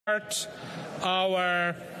start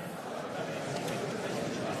our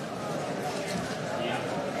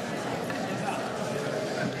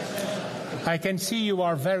I can see you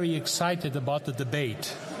are very excited about the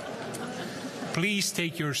debate. Please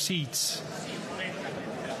take your seats.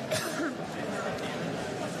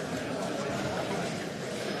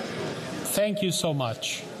 Thank you so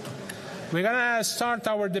much. We're going to start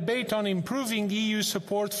our debate on improving EU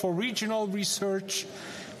support for regional research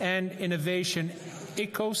and innovation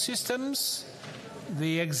ecosystems,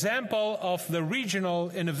 the example of the regional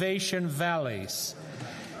innovation valleys.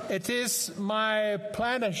 It is my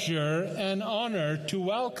pleasure and honor to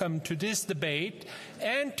welcome to this debate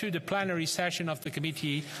and to the plenary session of the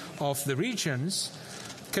Committee of the Regions,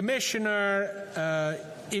 Commissioner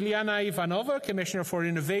Iliana Ivanova, Commissioner for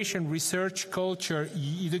Innovation, Research, Culture,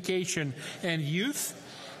 Education and Youth,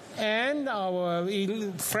 and our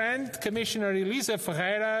friend Commissioner Elisa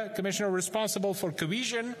FERREIRA, Commissioner responsible for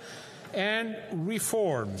Cohesion and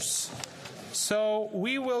Reforms. So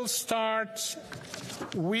we will start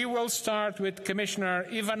with Commissioner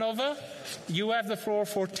Ivanova. You have the floor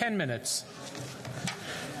for 10 minutes.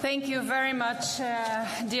 Thank you very much,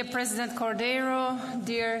 dear President Cordeiro,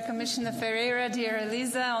 dear Commissioner Ferreira, dear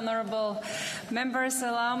Elisa, honorable members.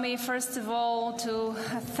 Allow me, first of all, to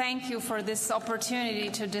thank you for this opportunity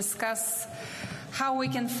to discuss how we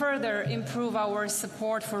can further improve our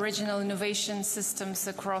support for regional innovation systems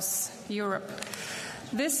across Europe.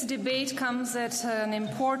 This debate comes at an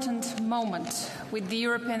important moment with the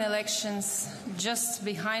European elections just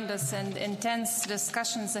behind us and intense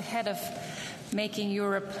discussions ahead of making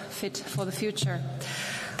Europe fit for the future.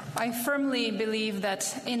 I firmly believe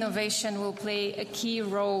that innovation will play a key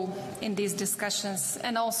role in these discussions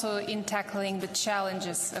and also in tackling the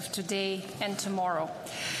challenges of today and tomorrow.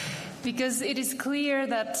 Because it is clear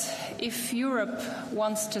that if Europe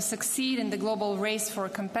wants to succeed in the global race for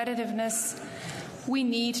competitiveness, we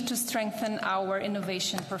need to strengthen our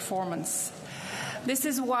innovation performance. This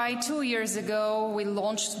is why 2 years ago we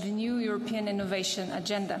launched the new European Innovation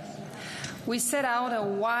Agenda. We set out a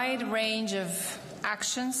wide range of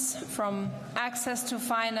actions, from access to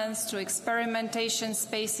finance to experimentation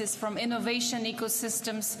spaces, from innovation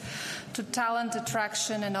ecosystems to talent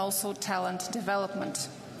attraction and also talent development.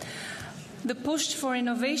 The push for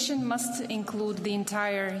innovation must include the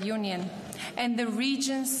entire Union, and the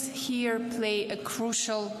regions here play a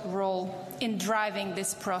crucial role in driving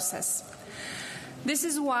this process. This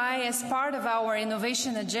is why, as part of our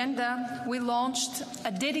innovation agenda, we launched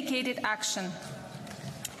a dedicated action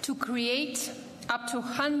to create up to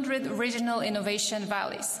 100 regional innovation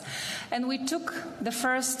valleys. And we took the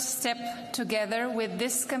first step together with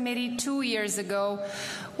this committee 2 years ago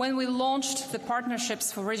when we launched the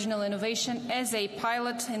Partnerships for Regional Innovation as a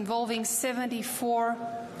pilot involving 74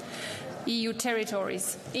 EU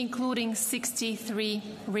territories, including 63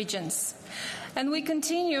 regions. And we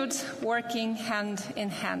continued working hand in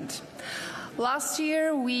hand. Last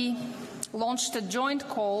year, we launched a joint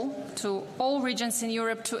call to all regions in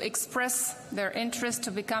Europe to express their interest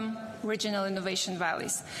to become regional innovation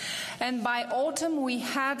valleys. And by autumn, we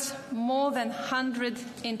had more than 100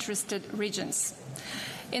 interested regions.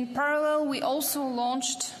 In parallel, we also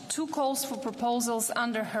launched 2 calls for proposals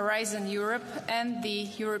under Horizon Europe and the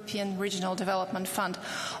European Regional Development Fund.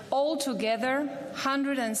 Altogether,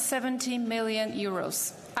 170 million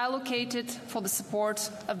euros allocated for the support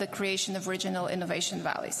of the creation of regional innovation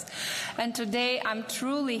valleys. And today, I'm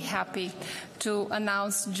truly happy to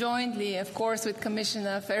announce jointly, of course, with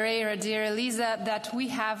Commissioner Ferreira, dear Elisa, that we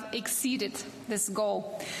have exceeded this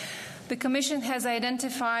goal. The Commission has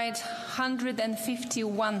identified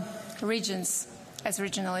 151 regions as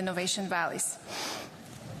regional innovation valleys.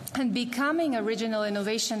 And becoming a regional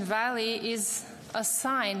innovation valley is a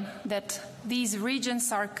sign that these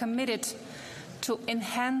regions are committed to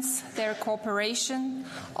enhance their cooperation,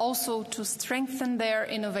 also to strengthen their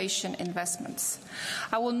innovation investments.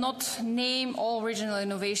 I will not name all regional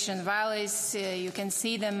innovation valleys. You can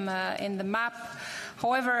see them in the map.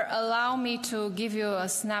 However, allow me to give you a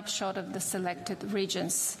snapshot of the selected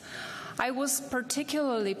regions. I was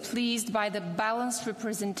particularly pleased by the balanced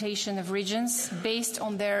representation of regions based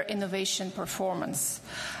on their innovation performance.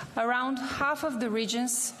 Around half of the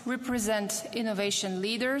regions represent innovation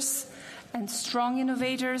leaders and strong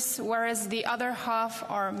innovators, whereas the other half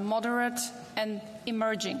are moderate and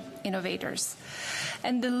emerging innovators.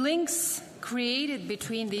 And the links created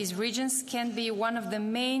between these regions can be one of the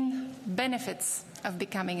main benefits of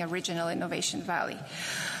becoming a regional innovation valley.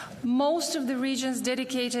 Most of the regions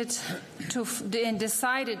dedicated to and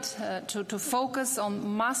decided to focus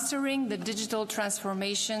on mastering the digital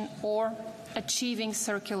transformation or achieving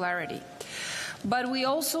circularity. But we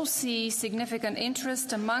also see significant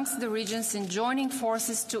interest amongst the regions in joining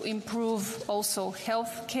forces to improve also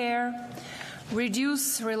health care,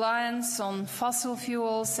 reduce reliance on fossil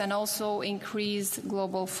fuels, and also increase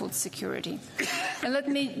global food security. And let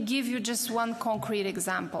me give you just one concrete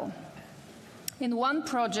example. In one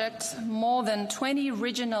project, more than 20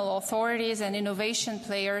 regional authorities and innovation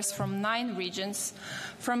players from 9 regions,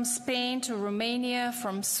 from Spain to Romania,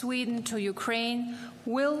 from Sweden to Ukraine,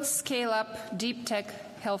 will scale up deep tech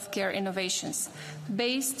healthcare innovations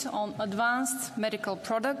based on advanced medical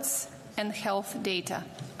products and health data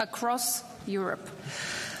across Europe.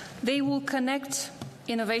 They will connect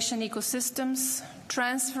innovation ecosystems,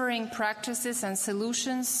 transferring practices and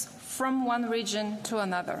solutions from one region to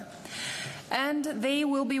another. And they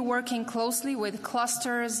will be working closely with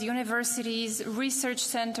clusters, universities, research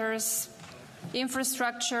centers,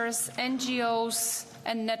 infrastructures, NGOs,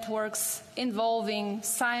 and networks involving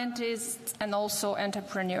scientists and also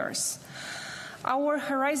entrepreneurs. Our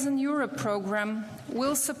Horizon Europe program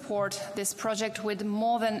will support this project with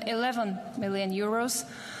more than 11 million euros,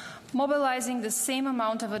 mobilizing the same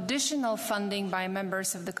amount of additional funding by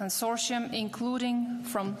members of the consortium, including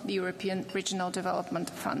from the European Regional Development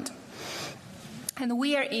Fund. And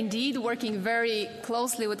we are indeed working very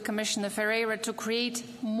closely with Commissioner Ferreira to create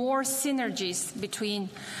more synergies between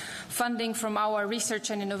funding from our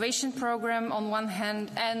research and innovation program on one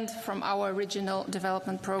hand and from our regional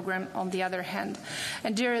development program on the other hand.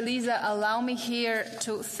 And dear Elisa, allow me here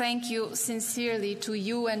to thank you sincerely to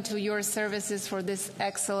you and to your services for this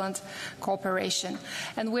excellent cooperation.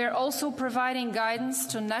 And we're also providing guidance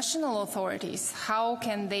to national authorities. How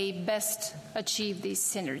can they best achieve these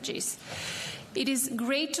synergies? It is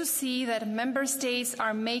great to see that member states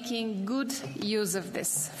are making good use of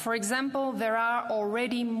this. For example, there are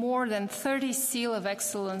already more than 30 Seal of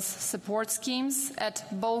Excellence support schemes at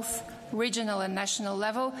both regional and national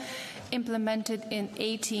level, implemented in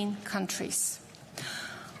 18 countries.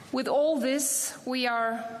 With all this, we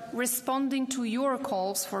are responding to your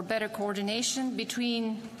calls for better coordination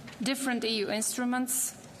between different EU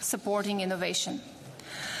instruments supporting innovation.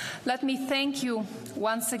 Let me thank you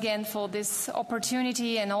once again for this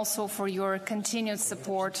opportunity and also for your continued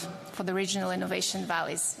support for the Regional Innovation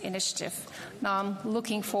Valleys Initiative. Now I'm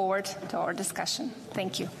looking forward to our discussion.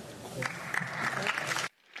 Thank you.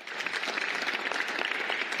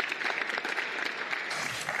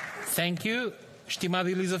 Thank you.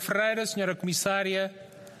 Estimada Elisa Ferreira, Senhora Comissária,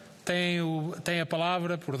 tem a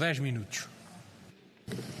palavra por 10 minutos.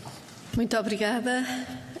 Muito obrigada.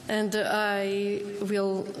 And I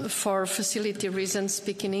will, for facility reasons,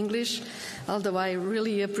 speak in English, although I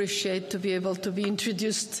really appreciate to be able to be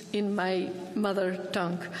introduced in my mother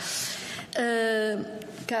tongue.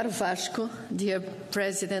 Caro Vasco, dear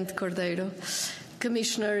President Cordeiro,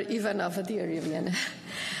 Commissioner Ivanova, dear Iliana,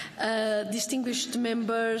 distinguished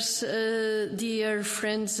members, dear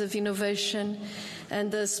friends of innovation,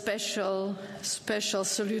 and a special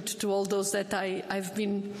salute to all those that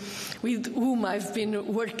with whom I've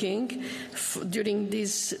been working during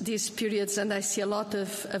these periods, and I see a lot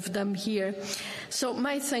of them here. So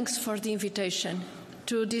my thanks for the invitation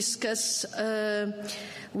to discuss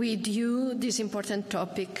with you this important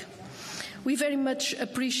topic. We very much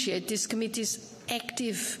appreciate this committee's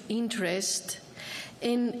active interest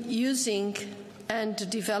in using and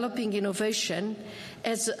developing innovation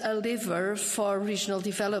as a lever for regional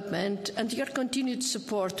development, and your continued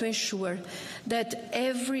support to ensure that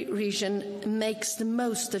every region makes the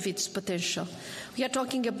most of its potential. We are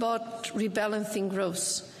talking about rebalancing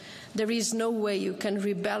growth. There is no way you can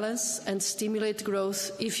rebalance and stimulate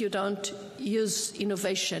growth if you don't use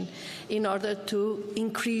innovation in order to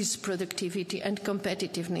increase productivity and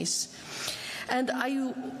competitiveness. And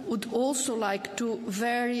I would also like to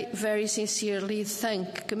very, very sincerely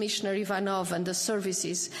thank Commissioner Ivanova and the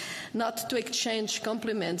services, not to exchange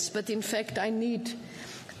compliments, but in fact I need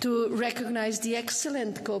to recognize the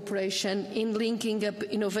excellent cooperation in linking up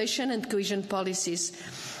innovation and cohesion policies,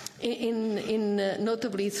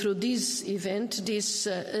 notably through this event, these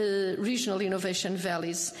regional innovation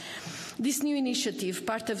valleys. This new initiative,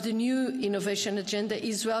 part of the new innovation agenda,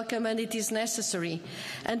 is welcome and it is necessary.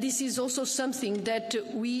 And this is also something that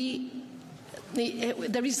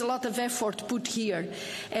there is a lot of effort put here.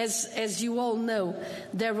 As you all know,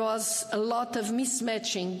 there was a lot of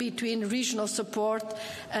mismatching between regional support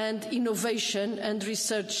and innovation and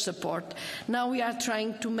research support. Now we are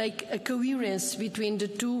trying to make a coherence between the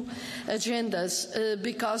two agendas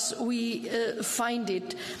because we find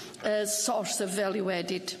it a source of value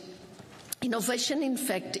added. Innovation, in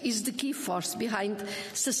fact, is the key force behind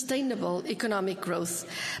sustainable economic growth,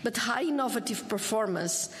 but high innovative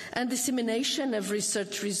performance and dissemination of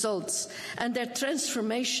research results and their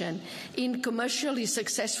transformation in commercially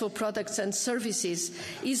successful products and services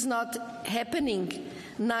is not happening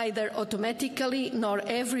neither automatically nor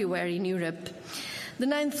everywhere in Europe. The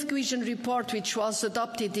 9th Cohesion report, which was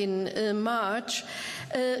adopted in March,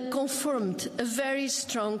 confirmed a very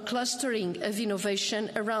strong clustering of innovation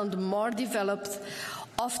around more developed,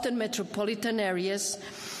 often metropolitan areas,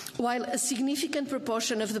 while a significant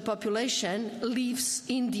proportion of the population lives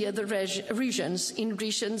in the other regions, in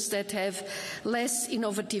regions that have less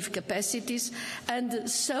innovative capacities, and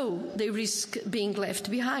so they risk being left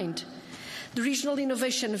behind. The Regional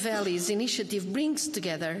Innovation Valleys initiative brings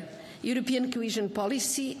together European cohesion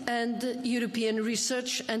policy and European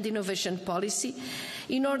research and innovation policy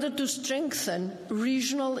in order to strengthen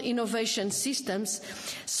regional innovation systems,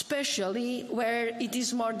 especially where it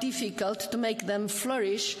is more difficult to make them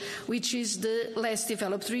flourish, which is the less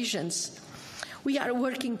developed regions. We are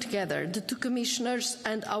working together, the two commissioners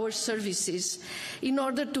and our services, in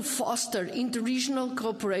order to foster interregional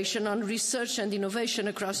cooperation on research and innovation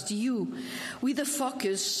across the EU, with a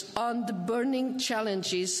focus on the burning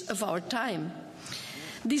challenges of our time.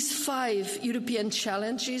 These 5 European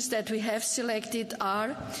challenges that we have selected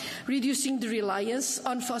are reducing the reliance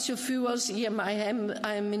on fossil fuels.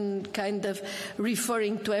 I'm kind of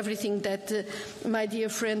referring to everything that my dear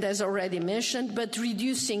friend has already mentioned, but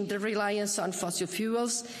reducing the reliance on fossil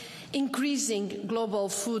fuels, increasing global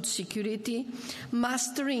food security,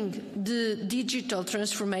 mastering the digital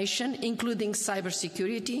transformation, including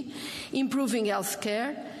cybersecurity, improving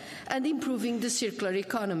healthcare, and improving the circular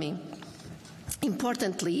economy.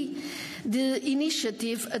 Importantly, the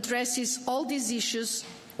initiative addresses all these issues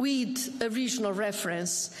with a regional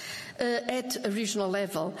reference at a regional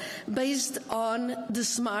level. Based on the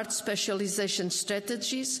smart specialization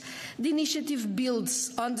strategies, the initiative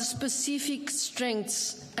builds on the specific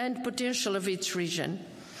strengths and potential of each region.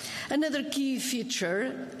 Another key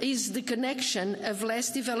feature is the connection of less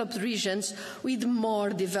developed regions with more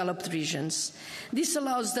developed regions. This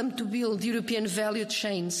allows them to build European value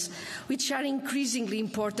chains, which are increasingly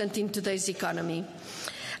important in today's economy.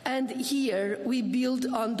 And here we build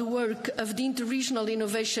on the work of the Interregional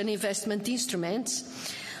Innovation Investment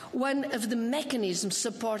Instruments, one of the mechanisms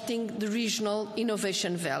supporting the regional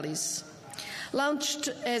innovation valleys. Launched,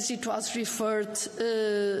 as it was referred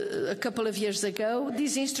a couple of years ago,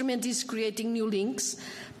 this instrument is creating new links,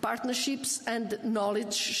 partnerships and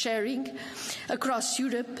knowledge sharing across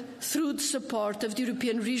Europe through the support of the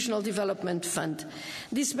European Regional Development Fund.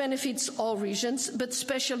 This benefits all regions, but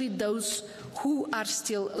especially those who are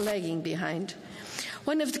still lagging behind.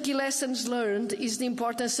 One of the key lessons learned is the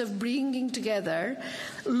importance of bringing together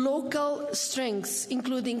local strengths,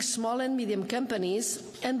 including small and medium companies,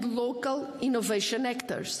 and local innovation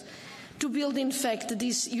actors, to build, in fact,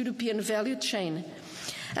 this European value chain.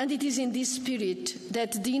 And it is in this spirit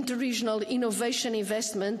that the Interregional Innovation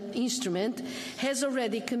Investment Instrument has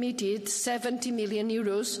already committed 70 million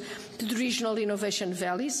euros to the regional innovation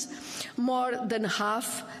valleys, more than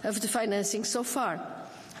half of the financing so far.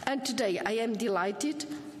 And today I am delighted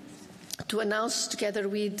to announce, together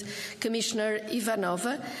with Commissioner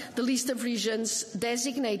Ivanova, the list of regions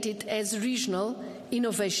designated as regional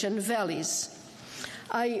innovation valleys.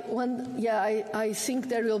 I think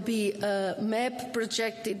there will be a map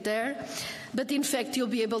projected there, but in fact you'll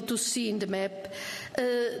be able to see in the map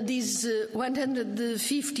these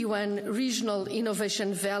 151 regional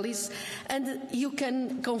innovation valleys, and you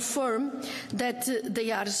can confirm that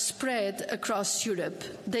they are spread across Europe.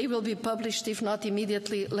 They will be published, if not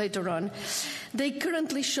immediately, later on. They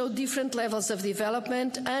currently show different levels of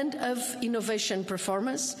development and of innovation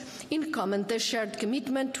performance. In common, they shared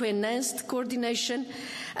commitment to enhanced coordination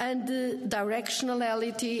and the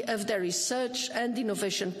directionality of their research and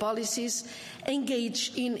innovation policies,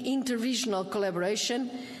 engage in interregional collaboration,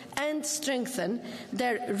 and strengthen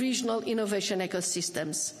their regional innovation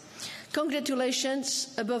ecosystems.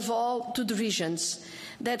 Congratulations, above all, to the regions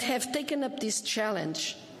that have taken up this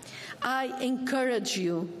challenge. I encourage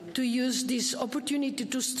you to use this opportunity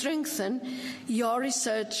to strengthen your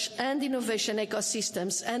research and innovation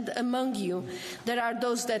ecosystems, and among you there are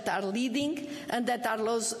those that are leading and that are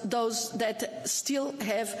those that still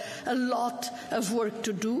have a lot of work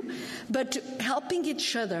to do, but helping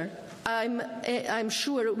each other, I'm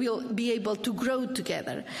sure we'll be able to grow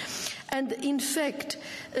together. And in fact,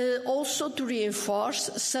 also to reinforce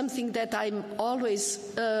something that I'm always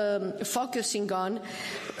focusing on,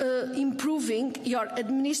 improving your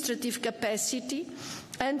administrative capacity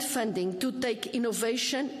and funding to take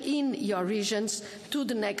innovation in your regions to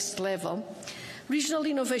the next level. Regional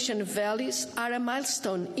innovation valleys are a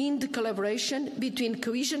milestone in the collaboration between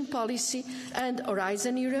cohesion policy and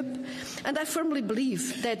Horizon Europe, and I firmly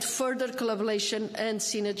believe that further collaboration and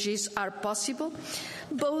synergies are possible.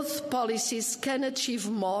 Both policies can achieve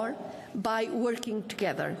more by working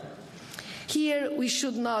together. Here we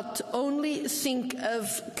should not only think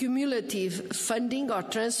of cumulative funding or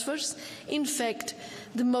transfers. In fact,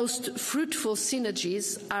 the most fruitful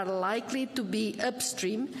synergies are likely to be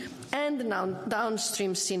upstream and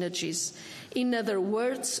downstream synergies. In other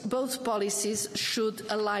words, both policies should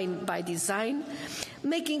align by design,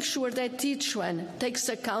 making sure that each one takes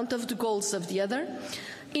account of the goals of the other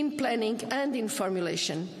in planning and in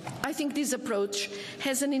formulation. I think this approach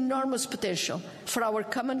has an enormous potential for our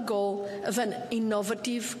common goal of an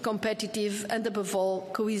innovative, competitive and above all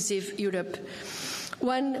cohesive Europe,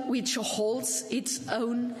 one which holds its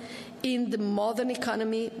own in the modern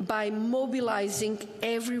economy by mobilizing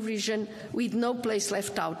every region with no place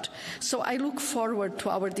left out. So I look forward to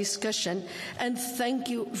our discussion and thank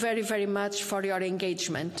you very, very much for your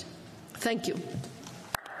engagement. Thank you.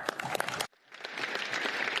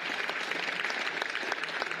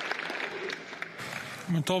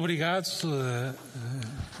 Muito obrigado,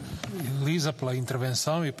 Elisa, pela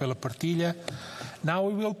intervenção e pela partilha. Now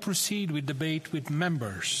we will proceed with debate with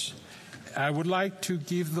members. I would like to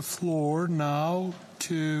give the floor now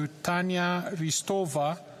to Tanya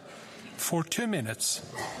Ristova for 2 minutes.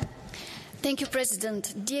 Thank you,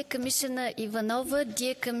 President. Dear Commissioner Ivanova,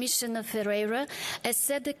 dear Commissioner Ferreira, as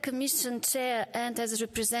said the Commission Chair and as a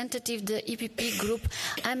representative of the EPP Group,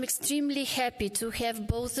 I'm extremely happy to have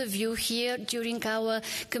both of you here during our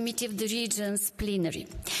Committee of the Regions plenary.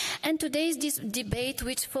 And today's debate,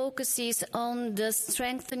 which focuses on the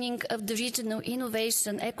strengthening of the regional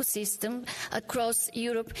innovation ecosystem across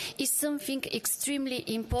Europe, is something extremely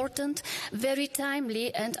important, very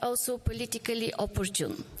timely and also politically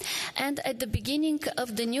opportune. And at the beginning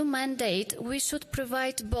of the new mandate, we should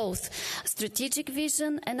provide both strategic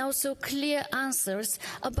vision and also clear answers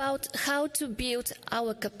about how to build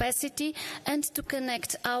our capacity and to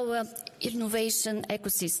connect our innovation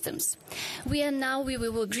ecosystems. We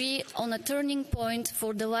will agree on a turning point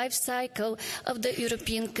for the life cycle of the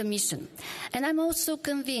European Commission. And I'm also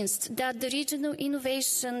convinced that the regional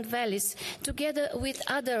innovation valleys, together with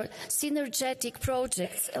other synergetic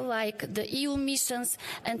projects like the EU missions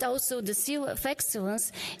and also the Seal of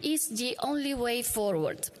Excellence, is the only way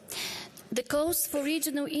forward. The cost for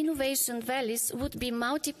regional innovation valleys would be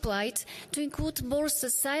multiplied to include more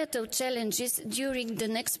societal challenges during the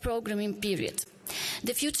next programming period.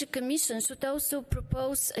 The future Commission should also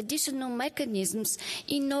propose additional mechanisms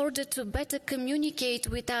in order to better communicate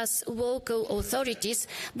with us local authorities,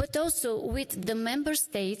 but also with the Member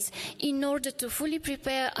States in order to fully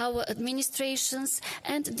prepare our administrations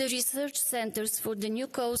and the research centres for the new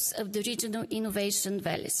costs of the regional innovation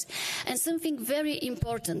valleys. And something very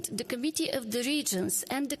important, the Committee of the Regions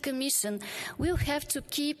and the Commission will have to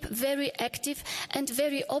keep very active and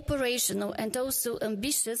very operational and also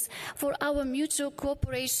ambitious for our mutual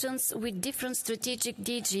cooperations with different strategic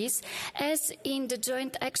DGs, as in the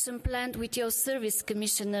joint action plan with your service,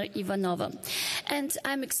 Commissioner Ivanova. And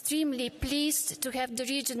I'm extremely pleased to have the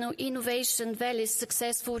Regional Innovation Valleys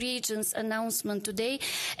Successful Regions announcement today,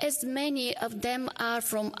 as many of them are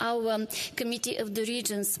from our Committee of the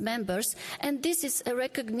Regions members, and this is a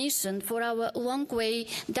recognition for our long way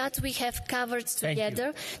that we have covered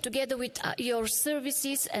together with your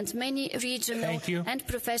services and many regional and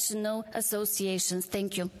professional associations.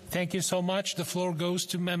 Thank you. Thank you so much. The floor goes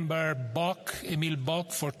to Member Emil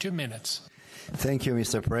Bock for 2 minutes. Thank you,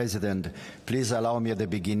 Mr. President. Please allow me at the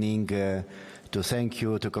beginning to thank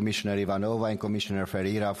you to Commissioner Ivanova and Commissioner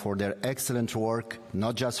Ferreira for their excellent work,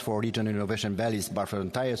 not just for regional innovation valleys, but for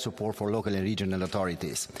entire support for local and regional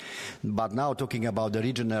authorities. But now talking about the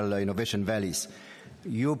regional innovation valleys,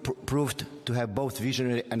 you proved to have both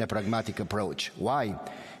visionary and a pragmatic approach. Why?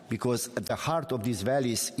 Because at the heart of these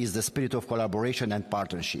valleys is the spirit of collaboration and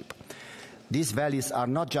partnership. These valleys are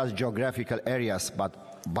not just geographical areas,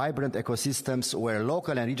 but vibrant ecosystems where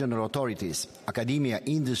local and regional authorities, academia,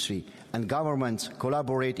 industry, and governments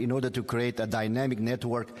collaborate in order to create a dynamic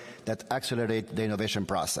network that accelerates the innovation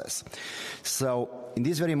process. So, in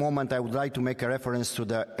this very moment, I would like to make a reference to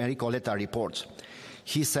the Enrico Letta report.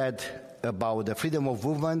 He said about the freedom of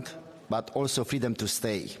movement, but also freedom to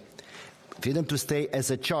stay. freedom to stay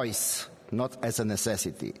as a choice, not as a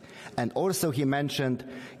necessity. And also he mentioned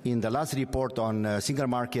in the last report on single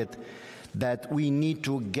market that we need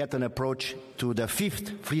to get an approach to the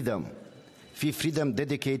fifth freedom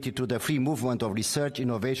dedicated to the free movement of research,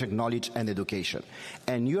 innovation, knowledge and education.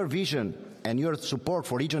 And your vision and your support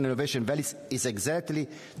for regional innovation values is exactly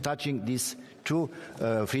touching these two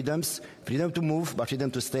freedoms, freedom to move, but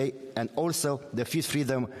freedom to stay, and also the fifth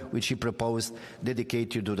freedom which he proposed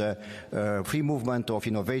dedicated to the free movement of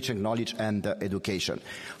innovation, knowledge and education.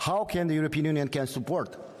 How can the European Union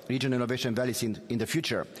support regional innovation values in the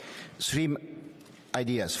future? 3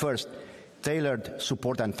 ideas. First, tailored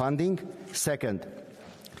support and funding. Second,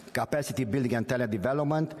 capacity building and talent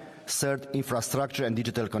development. Third, infrastructure and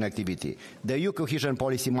digital connectivity. The EU cohesion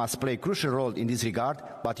policy must play a crucial role in this regard,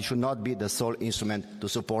 but it should not be the sole instrument to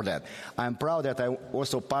support that. I'm proud that I'm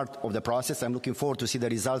also part of the process. I'm looking forward to see the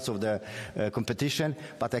results of the competition,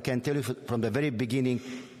 but I can tell you from the very beginning,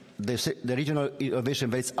 the regional innovation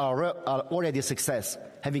values are already a success,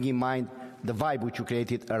 having in mind the vibe which you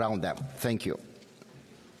created around them. Thank you.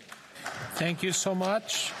 Thank you so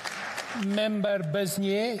much. Member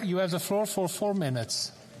Besnier, you have the floor for 4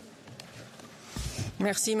 minutes.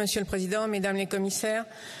 Merci, Monsieur le Président, Mesdames les commissaires.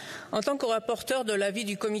 En tant que rapporteur de l'avis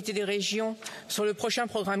du Comité des régions sur le prochain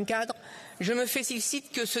programme cadre, je me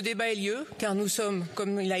félicite que ce débat ait lieu, car nous sommes,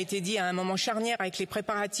 comme il a été dit, à un moment charnière avec les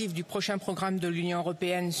préparatifs du prochain programme de l'Union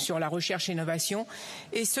européenne sur la recherche et l'innovation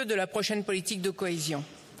et ceux de la prochaine politique de cohésion.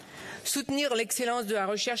 Soutenir l'excellence de la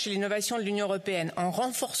recherche et l'innovation de l'Union européenne en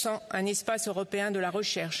renforçant un espace européen de la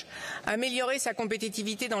recherche, améliorer sa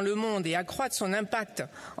compétitivité dans le monde et accroître son impact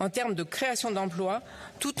en termes de création d'emplois,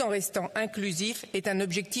 tout en restant inclusif, est un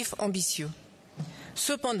objectif ambitieux.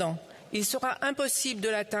 Cependant, il sera impossible de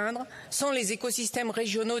l'atteindre sans les écosystèmes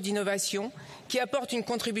régionaux d'innovation qui apportent une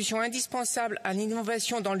contribution indispensable à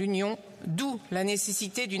l'innovation dans l'Union, d'où la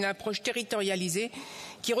nécessité d'une approche territorialisée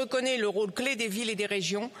qui reconnaît le rôle clé des villes et des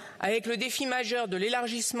régions, avec le défi majeur de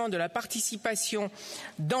l'élargissement de la participation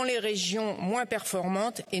dans les régions moins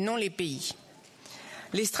performantes et non les pays.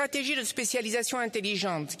 Les stratégies de spécialisation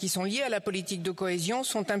intelligente qui sont liées à la politique de cohésion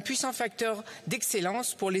sont un puissant facteur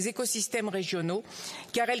d'excellence pour les écosystèmes régionaux,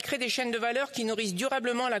 car elles créent des chaînes de valeur qui nourrissent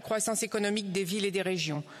durablement la croissance économique des villes et des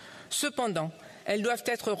régions. Cependant, elles doivent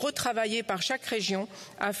être retravaillées par chaque région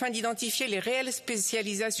afin d'identifier les réelles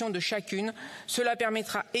spécialisations de chacune. Cela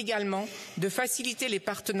permettra également de faciliter les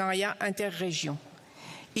partenariats interrégions.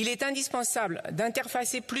 Il est indispensable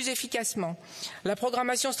d'interfacer plus efficacement la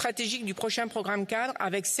programmation stratégique du prochain programme cadre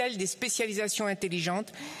avec celle des spécialisations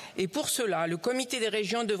intelligentes et pour cela, le Comité des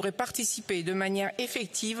régions devrait participer de manière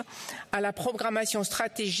effective à la programmation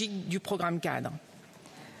stratégique du programme cadre.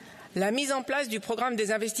 La mise en place du programme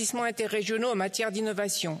des investissements interrégionaux en matière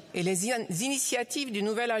d'innovation et les initiatives du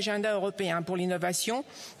nouvel agenda européen pour l'innovation,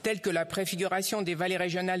 telles que la préfiguration des vallées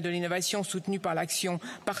régionales de l'innovation soutenues par l'action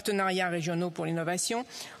Partenariats régionaux pour l'innovation,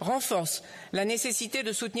 renforcent la nécessité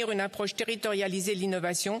de soutenir une approche territorialisée de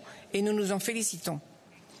l'innovation et nous nous en félicitons.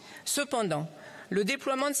 Cependant, le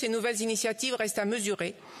déploiement de ces nouvelles initiatives reste à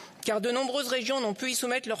mesurer, car de nombreuses régions n'ont pu y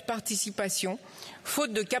soumettre leur participation,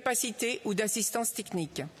 faute de capacité ou d'assistance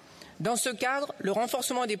technique. Dans ce cadre, le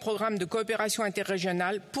renforcement des programmes de coopération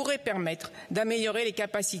interrégionale pourrait permettre d'améliorer les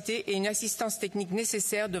capacités et une assistance technique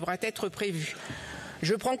nécessaire devra être prévue.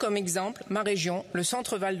 Je prends comme exemple ma région, le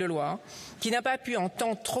Centre Val-de-Loire, qui n'a pas pu en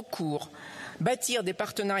temps trop court bâtir des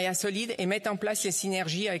partenariats solides et mettre en place les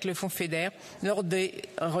synergies avec le Fonds FEDER lors des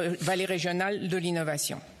vallées régionales de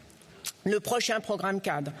l'innovation. Le prochain programme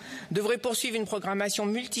cadre devrait poursuivre une programmation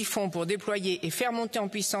multifonds pour déployer et faire monter en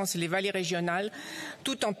puissance les vallées régionales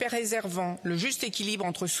tout en préservant le juste équilibre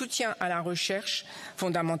entre soutien à la recherche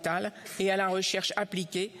fondamentale et à la recherche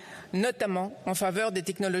appliquée, notamment en faveur des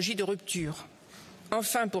technologies de rupture.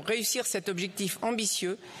 Enfin, pour réussir cet objectif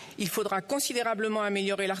ambitieux, il faudra considérablement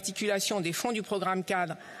améliorer l'articulation des fonds du programme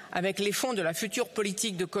cadre avec les fonds de la future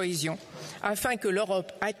politique de cohésion, afin que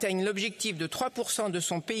l'Europe atteigne l'objectif de 3% de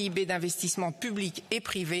son PIB d'investissement public et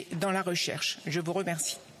privé dans la recherche. Je vous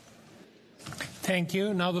remercie. Thank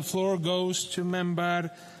you. Now the floor goes to Member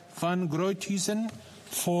Van Groothuizen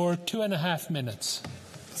for 2.5 minutes.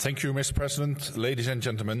 Thank you, Mr. President. Ladies and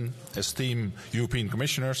gentlemen, esteemed European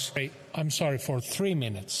Commissioners. I'm sorry, for 3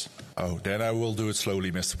 minutes. Oh, then I will do it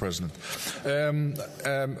slowly, Mr. President.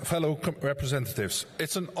 Fellow representatives,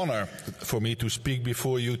 it's an honor for me to speak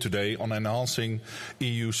before you today on enhancing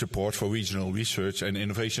EU support for regional research and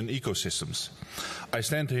innovation ecosystems. I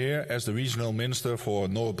stand here as the regional minister for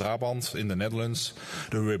Noord-Brabant in the Netherlands,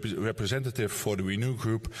 the representative for the Renew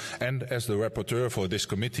Group, and as the rapporteur for this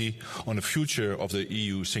committee on the future of the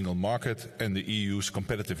EU single market and the EU's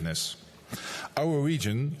competitiveness. Our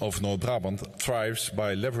region of North Brabant thrives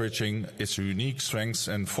by leveraging its unique strengths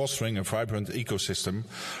and fostering a vibrant ecosystem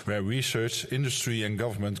where research, industry and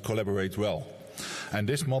government collaborate well. And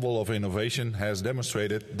this model of innovation has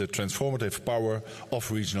demonstrated the transformative power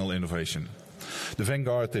of regional innovation. The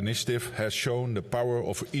Vanguard Initiative has shown the power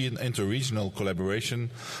of interregional collaboration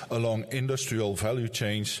along industrial value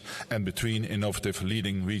chains and between innovative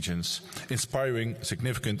leading regions, inspiring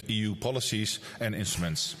significant EU policies and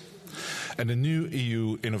instruments. And the new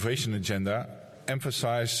EU Innovation Agenda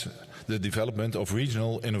emphasizes the development of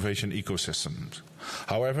regional innovation ecosystems.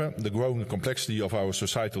 However, the growing complexity of our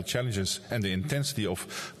societal challenges and the intensity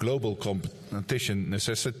of global competition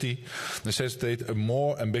necessitate a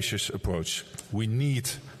more ambitious approach. We need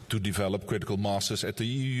to develop critical masses at the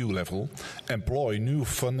EU level, employ new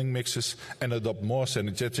funding mixes and adopt more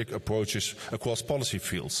synergetic approaches across policy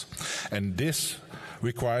fields. And this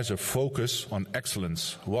requires a focus on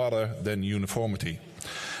excellence rather than uniformity.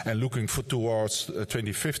 And looking towards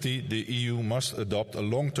 2050, the EU must adopt a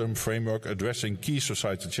long-term framework addressing key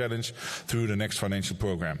societal challenges through the next financial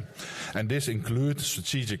program. And this includes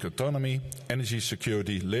strategic autonomy, energy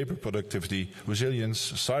security, labour productivity,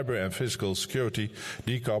 resilience, cyber and physical security,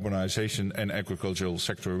 decarbonisation and agricultural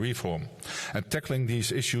sector reform. And tackling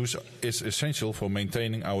these issues is essential for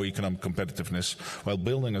maintaining our economic competitiveness while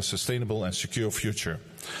building a sustainable and secure future.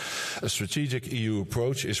 A strategic EU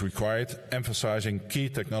approach is required, emphasising key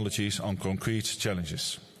technologies on concrete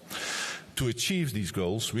challenges. To achieve these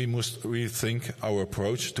goals, we must rethink our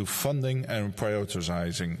approach to funding and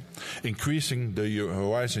prioritising. Increasing the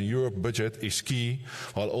Horizon Europe budget is key,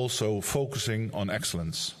 while also focusing on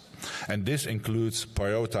excellence. And this includes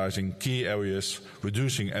prioritising key areas,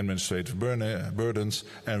 reducing administrative burdens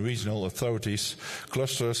and regional authorities,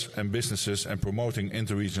 clusters and businesses, and promoting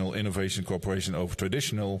interregional innovation cooperation over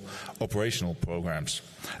traditional operational programmes.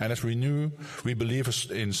 And as Renew, we believe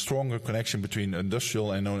in stronger connection between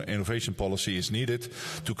industrial and innovation policy is needed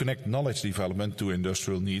to connect knowledge development to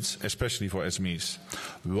industrial needs, especially for SMEs.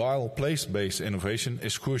 While place-based innovation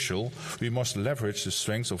is crucial, we must leverage the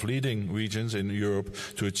strengths of leading regions in Europe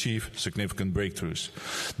to achieve significant breakthroughs.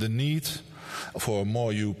 The need for a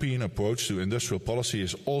more European approach to industrial policy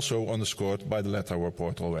is also underscored by the Letta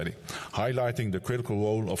report already, highlighting the critical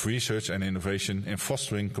role of research and innovation in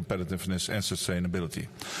fostering competitiveness and sustainability.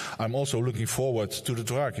 I'm also looking forward to the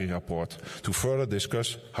Draghi report to further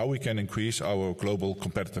discuss how we can increase our global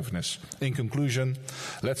competitiveness. In conclusion,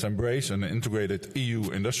 let's embrace an integrated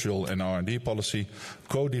EU industrial and R&D policy,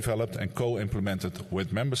 co-developed and co-implemented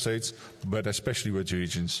with member states, but especially with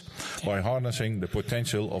regions. By harnessing the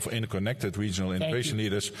potential of interconnected regional innovation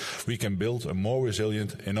leaders, we can build a more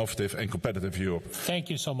resilient, innovative and competitive Europe. Thank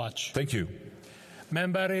you so much. Thank you.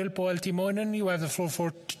 Member Ilpo Eltimoinen, you have the floor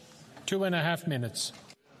for 2.5 minutes.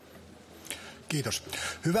 Kiitos.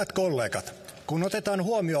 Hyvät kollegat, kun otetaan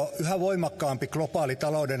huomioon yhä voimakkaampi globaali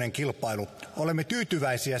taloudellinen kilpailu, olemme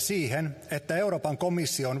tyytyväisiä siihen, että Euroopan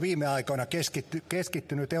komissio on viime aikoina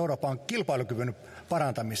keskittynyt Euroopan kilpailukyvyn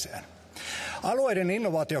parantamiseen. Alueiden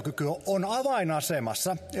innovaatiokyky on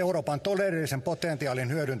avainasemassa Euroopan todellisen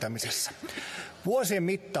potentiaalin hyödyntämisessä. Vuosien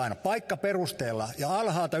mittaan paikkaperusteella ja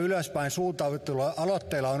alhaalta ylöspäin suuntautuilla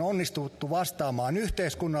aloitteilla on onnistuttu vastaamaan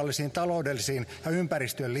yhteiskunnallisiin, taloudellisiin ja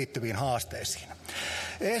ympäristöön liittyviin haasteisiin.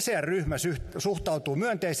 ECR-ryhmä suhtautuu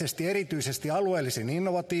myönteisesti erityisesti alueellisiin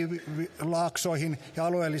innovatiivilaaksoihin ja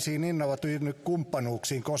alueellisiin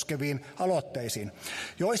innovatiivikumppanuuksiin koskeviin aloitteisiin,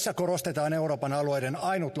 joissa korostetaan Euroopan alueiden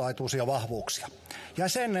ainutlaatuisia vahvuuksia.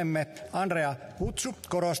 Jäsenemme Andrea Hutsu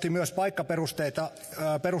korosti myös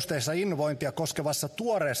paikkaperusteissa innovointia koskevassa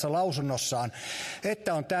tuoreessa lausunnossaan,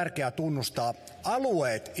 että on tärkeää tunnustaa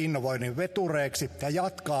alueet innovoinnin vetureiksi ja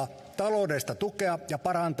jatkaa taloudellista tukea ja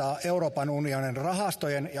parantaa Euroopan unionin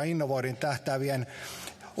rahastojen ja innovoinnin tähtäävien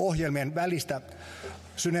ohjelmien välistä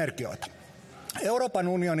synergioita. Euroopan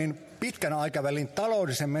unionin pitkän aikavälin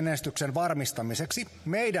taloudellisen menestyksen varmistamiseksi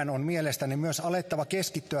meidän on mielestäni myös alettava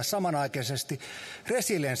keskittyä samanaikaisesti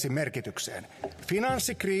resilienssin merkitykseen.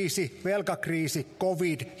 Finanssikriisi, velkakriisi,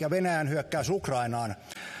 covid ja Venäjän hyökkäys Ukrainaan.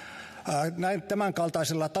 Tämän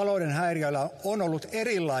kaltaisilla talouden häiriöillä on ollut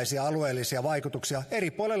erilaisia alueellisia vaikutuksia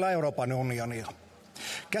eri puolilla Euroopan unionia.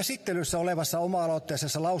 Käsittelyssä olevassa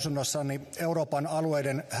oma-aloitteisessa lausunnossani Euroopan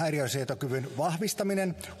alueiden häiriönsietokyvyn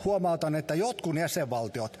vahvistaminen huomautan, että jotkut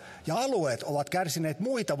jäsenvaltiot ja alueet ovat kärsineet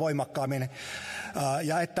muita voimakkaammin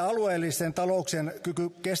ja että alueellisten talouksien kyky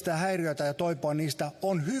kestää häiriöitä ja toipua niistä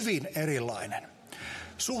on hyvin erilainen.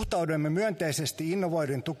 Suhtaudumme myönteisesti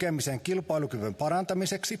innovoinnin tukemiseen kilpailukyvyn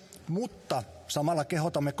parantamiseksi, mutta samalla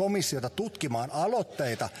kehotamme komissiota tutkimaan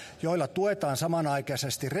aloitteita, joilla tuetaan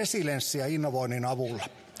samanaikaisesti resilienssiä innovoinnin avulla.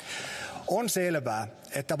 On selvää,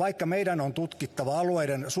 että vaikka meidän on tutkittava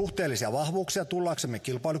alueiden suhteellisia vahvuuksia tullaksemme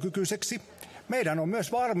kilpailukykyiseksi, meidän on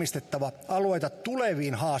myös varmistettava alueita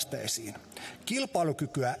tuleviin haasteisiin.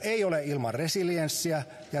 Kilpailukykyä ei ole ilman resilienssiä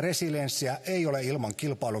ja resilienssiä ei ole ilman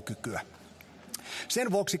kilpailukykyä.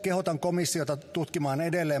 Sen vuoksi kehotan komissiota tutkimaan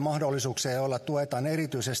edelleen mahdollisuuksia, joilla tuetaan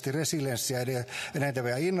erityisesti resilienssiä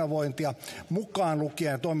edentäviä innovointia, mukaan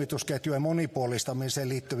lukien toimitusketjujen monipuolistamiseen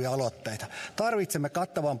liittyviä aloitteita. Tarvitsemme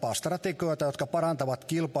kattavampaa strategioita, jotka parantavat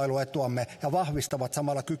kilpailuetuamme ja vahvistavat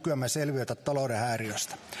samalla kykyämme selviytyä talouden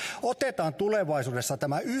häiriöstä. Otetaan tulevaisuudessa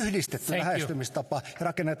tämä yhdistetty lähestymistapa ja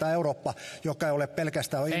rakennetaan Eurooppa, joka ei ole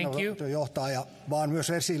pelkästään innovaatiojohtaja, vaan myös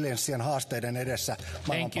resilienssien haasteiden edessä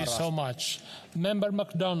maailman paras. Thank you so much. Member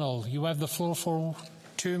MacDonald, you have the floor for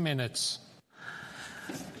 2 minutes.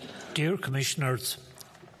 Dear Commissioners,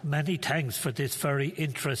 many thanks for this very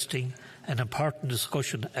interesting and important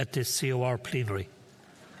discussion at this COR plenary.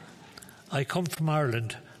 I come from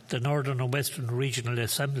Ireland, the Northern and Western Regional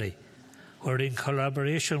Assembly, where in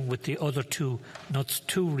collaboration with the other NUTS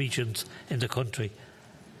 2 regions in the country,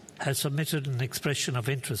 has submitted an expression of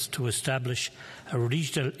interest to establish a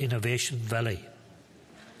regional innovation valley.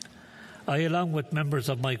 I, along with members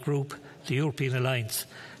of my group, the European Alliance,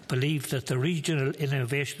 believe that the regional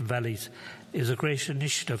innovation valleys is a great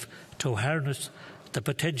initiative to harness the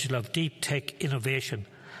potential of deep tech innovation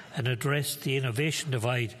and address the innovation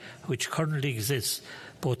divide which currently exists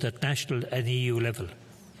both at national and EU level.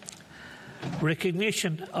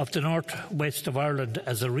 Recognition of the north-west of Ireland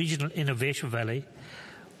as a regional innovation valley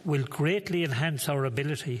will greatly enhance our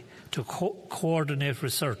ability to coordinate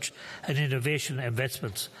research and innovation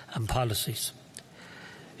investments and policies.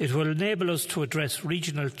 It will enable us to address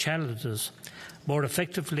regional challenges more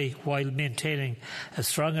effectively while maintaining a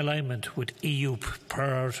strong alignment with EU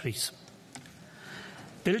priorities.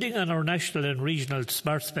 Building on our national and regional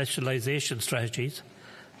smart specialisation strategies,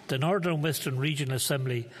 the Northern and Western Regional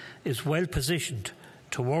Assembly is well positioned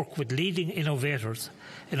to work with leading innovators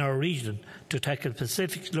in our region to tackle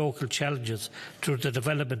specific local challenges through the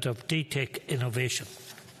development of deep tech innovation.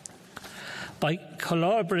 By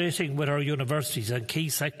collaborating with our universities and key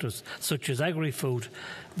sectors such as agri-food,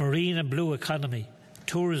 marine and blue economy,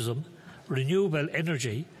 tourism, renewable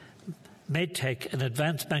energy, medtech and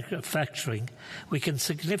advanced manufacturing, we can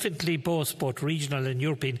significantly boost both regional and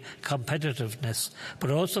European competitiveness, but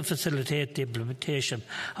also facilitate the implementation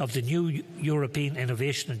of the new European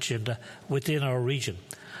innovation agenda within our region.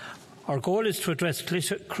 Our goal is to address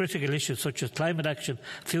critical issues such as climate action,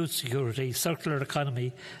 food security, circular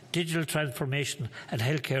economy, digital transformation and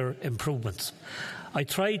healthcare improvements. I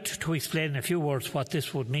tried to explain in a few words what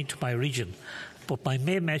this would mean to my region, but my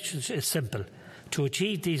main message is simple. To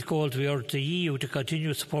achieve these goals, we urge the EU to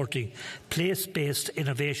continue supporting place-based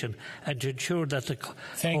innovation and to ensure that the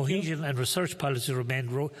cohesion and research policy remain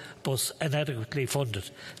robust and adequately funded.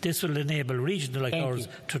 This will enable regions like ours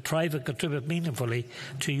to thrive and contribute meaningfully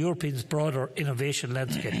to Europe's broader innovation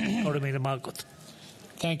landscape.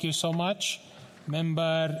 Thank you so much.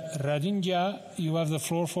 Member Radinja, you have the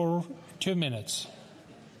floor for 2 minutes.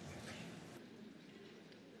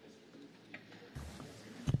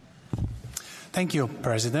 Thank you,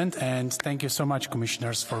 President, and thank you so much,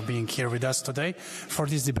 Commissioners, for being here with us today for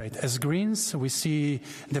this debate. As Greens, we see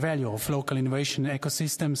the value of local innovation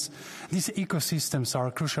ecosystems. These ecosystems are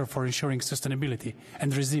crucial for ensuring sustainability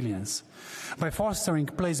and resilience. By fostering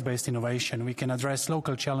place-based innovation, we can address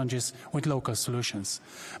local challenges with local solutions,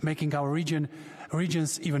 making our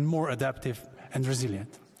regions even more adaptive and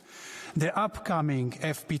resilient. The upcoming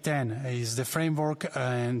FP10 is the framework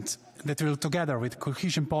and that will, together with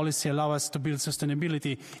cohesion policy, allow us to build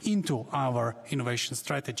sustainability into our innovation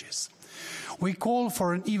strategies. We call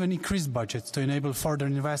for an even increased budget to enable further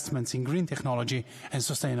investments in green technology and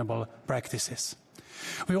sustainable practices.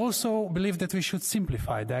 We also believe that we should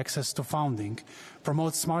simplify the access to funding,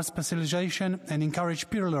 promote smart specialization, and encourage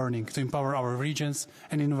peer learning to empower our regions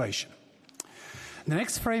and innovation. The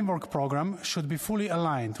next framework programme should be fully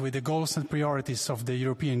aligned with the goals and priorities of the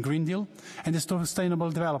European Green Deal and the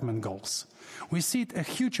Sustainable Development Goals. We see it a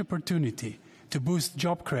huge opportunity to boost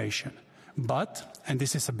job creation, but, and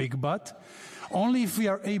this is a big but, only if we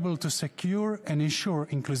are able to secure and ensure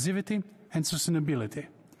inclusivity and sustainability.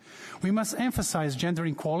 We must emphasise gender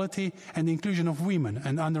equality and the inclusion of women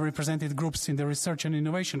and underrepresented groups in the research and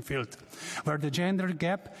innovation field, where the gender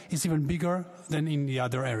gap is even bigger than in the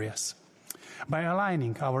other areas. By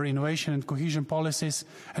aligning our innovation and cohesion policies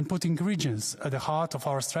and putting regions at the heart of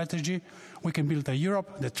our strategy, we can build a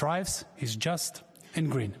Europe that thrives, is just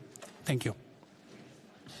and green. Thank you.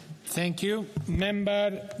 Thank you.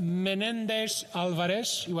 Member Menendez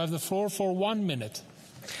Alvarez, you have the floor for 1 minute.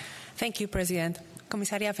 Thank you, President.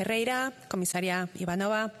 Comisaria Ferreira, comisaria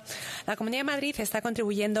Ivanova, la Comunidad de Madrid está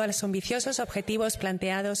contribuyendo a los ambiciosos objetivos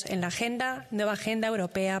planteados en la nueva Agenda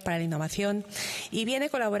Europea para la Innovación y viene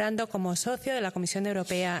colaborando como socio de la Comisión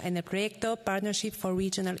Europea en el proyecto Partnership for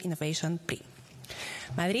Regional Innovation PRI.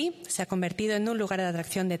 Madrid se ha convertido en un lugar de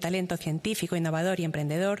atracción de talento científico, innovador y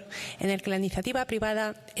emprendedor, en el que la iniciativa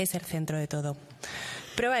privada es el centro de todo.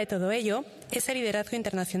 Prueba de todo ello es el liderazgo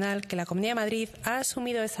internacional que la Comunidad de Madrid ha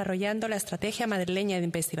asumido desarrollando la Estrategia Madrileña de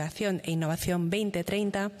Investigación e Innovación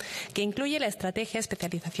 2030, que incluye la Estrategia de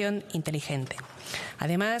Especialización Inteligente.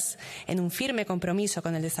 Además, en un firme compromiso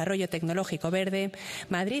con el desarrollo tecnológico verde,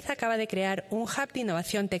 Madrid acaba de crear un hub de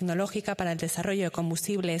innovación tecnológica para el desarrollo de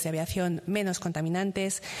combustibles de aviación menos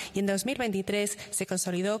contaminantes y en 2023 se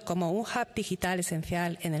consolidó como un hub digital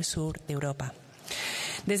esencial en el sur de Europa.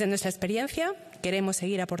 Desde nuestra experiencia, queremos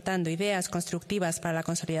seguir aportando ideas constructivas para la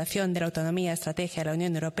consolidación de la autonomía y estrategia de la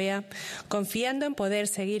Unión Europea, confiando en poder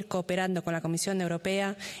seguir cooperando con la Comisión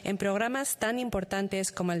Europea en programas tan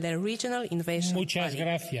importantes como el del Regional Innovation. Muchas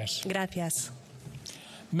gracias. Gracias.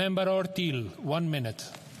 Member Ortil, 1 minute.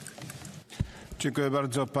 Dziękuję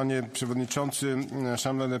bardzo, panie przewodniczący.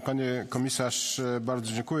 Szanowny panie komisarz,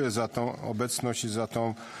 bardzo dziękuję za tą obecność i za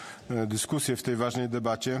tą dyskusję w tej ważnej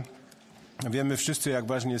debacie. Wiemy wszyscy, jak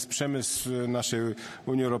ważny jest przemysł naszej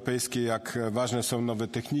Unii Europejskiej, jak ważne są nowe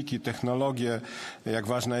techniki, technologie, jak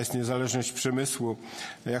ważna jest niezależność przemysłu.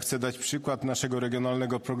 Ja chcę dać przykład naszego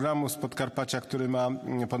regionalnego programu z Podkarpacia, który ma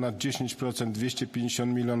ponad 10%,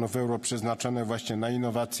 250 milionów euro przeznaczone właśnie na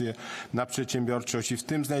innowacje, na przedsiębiorczość i w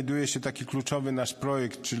tym znajduje się taki kluczowy nasz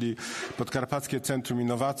projekt, czyli Podkarpackie Centrum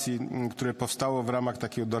Innowacji, które powstało w ramach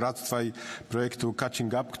takiego doradztwa i projektu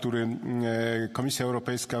Catching Up, który Komisja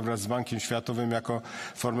Europejska wraz z Bankiem Światowym jako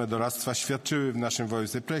formę doradztwa świadczyły w naszym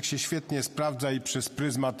województwie. Projekt się świetnie sprawdza i przez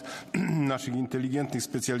pryzmat naszych inteligentnych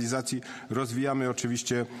specjalizacji rozwijamy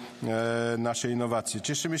oczywiście nasze innowacje.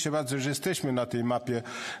 Cieszymy się bardzo, że jesteśmy na tej mapie,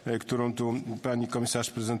 którą tu pani komisarz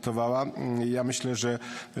prezentowała. Ja myślę, że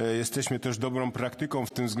jesteśmy też dobrą praktyką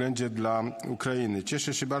w tym względzie dla Ukrainy.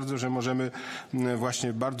 Cieszę się bardzo, że możemy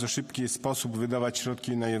właśnie w bardzo szybki sposób wydawać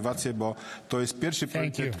środki na innowacje, bo to jest pierwszy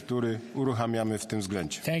priorytet, który uruchamiamy w tym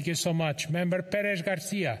względzie. Thank you so much. Member Perez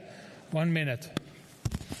Garcia, 1 minute.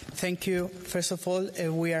 Thank you. First of all,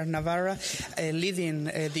 we are Navarra,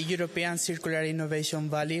 leading the European Circular Innovation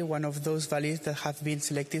Valley, one of those valleys that have been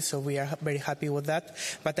selected, so we are very happy with that.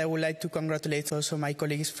 But I would like to congratulate also my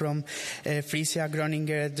colleagues from Frisia,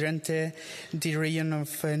 Groninger, Drenthe, the region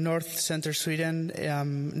of North Central Sweden,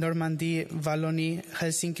 Normandy, Wallonie,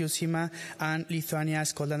 Helsinki, Uusimaa, and Lithuania,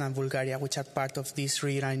 Scotland, and Bulgaria, which are part of this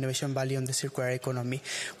Regional Innovation Valley on the circular economy.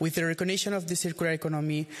 With the recognition of the Circular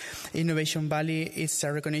Economy Innovation Valley, it's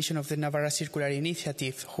a recognition of the Navarra Circular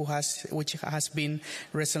Initiative, which has been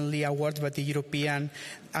recently awarded by the European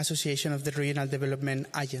Association of the Regional Development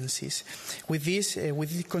Agencies. With this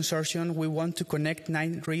consortium, we want to connect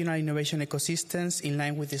 9 regional innovation ecosystems in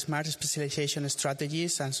line with the smart specialization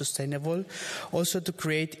strategies and sustainable, also to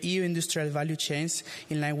create EU industrial value chains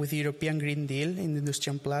in line with the European Green Deal in the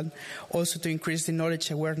industrial plan, also to increase the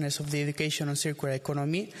knowledge awareness of the education on circular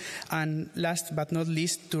economy, and last but not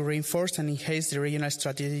least, to reinforce and enhance the regional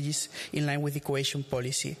strategies in line with the cohesion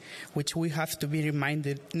policy, which we have to be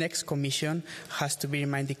reminded, next Commission has to be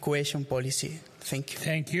reminded the cohesion policy. Thank you.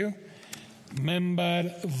 Thank you.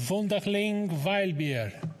 Member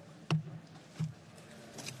Vonderling-Weilbier.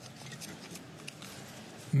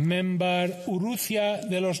 Member Urrutia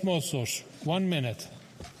de los Mozos, 1 minute.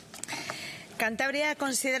 Cantabria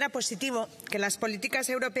considera positivo que las políticas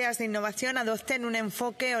europeas de innovación adopten un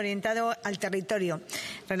enfoque orientado al territorio,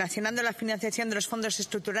 relacionando la financiación de los fondos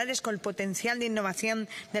estructurales con el potencial de innovación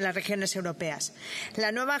de las regiones europeas.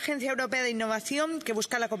 La nueva Agencia Europea de Innovación, que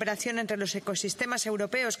busca la cooperación entre los ecosistemas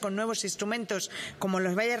europeos con nuevos instrumentos como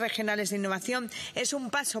los valles regionales de innovación, es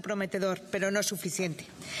un paso prometedor, pero no suficiente.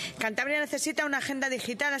 Cantabria necesita una agenda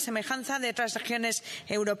digital a semejanza de otras regiones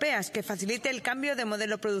europeas que facilite el cambio de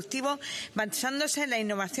modelo productivo basándose en la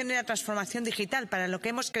innovación y la transformación digital, para lo que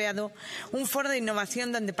hemos creado un foro de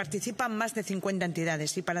innovación donde participan más de 50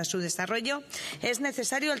 entidades y para su desarrollo es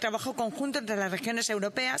necesario el trabajo conjunto entre las regiones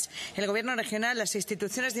europeas, el gobierno regional, las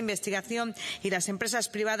instituciones de investigación y las empresas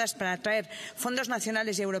privadas para atraer fondos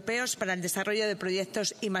nacionales y europeos para el desarrollo de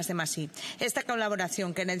proyectos I+D+I. Esta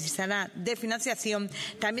colaboración, que necesitará de financiación,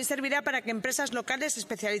 también servirá para que empresas locales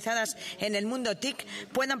especializadas en el mundo TIC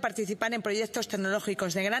puedan participar en proyectos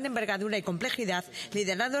tecnológicos de gran envergadura y complejidad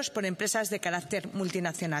liderados por empresas de carácter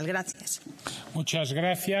multinacional. Gracias. Muchas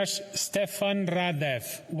gracias. Stefan Radev,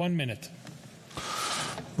 1 minute.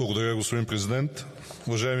 Благодаря, господин президент.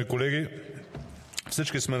 Уважаеми колеги,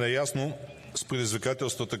 Всички сме наясно с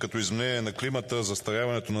предизвикателствата като изменение на климата,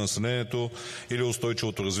 застаряването на населението или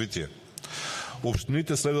устойчивото развитие.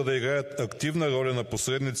 Общините следва да играят активна роля на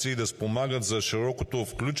посредници и да спомагат за широкото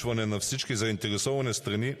включване на всички заинтересовани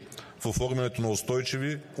страни в оформянето на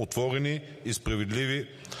устойчиви, отворени и справедливи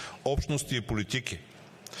общности и политики.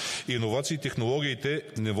 Иновации и технологиите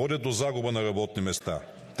не водят до загуба на работни места.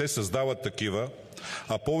 Те създават такива,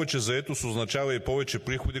 а повече заетост означава и повече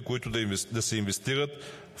приходи, които да се инвестират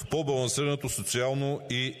в по-балансираното социално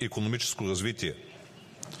и икономическо развитие.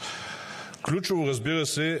 Ключово, разбира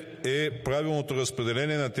се, е правилното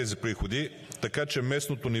разпределение на тези приходи, така че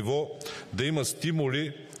местното ниво да има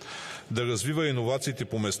стимули да развива иновациите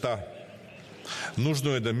по места.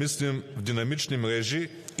 Нужно е да мислим в динамични мрежи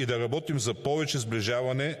и да работим за повече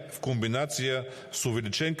сближаване в комбинация с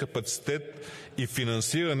увеличен капацитет и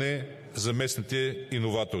финансиране за местните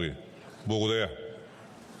иноватори. Благодаря.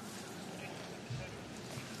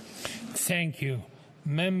 Thank you.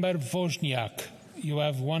 Member Woźniak, you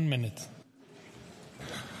have 1 minute.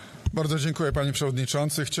 Bardzo dziękuję, panie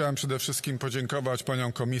przewodniczący. Chciałem przede wszystkim podziękować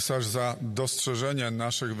paniom komisarz za dostrzeżenie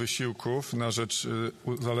naszych wysiłków na rzecz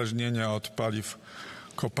uzależnienia od paliw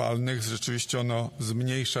kopalnych. Rzeczywiście ono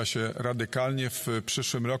zmniejsza się radykalnie. W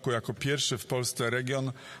przyszłym roku jako pierwszy w Polsce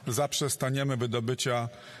region zaprzestaniemy wydobycia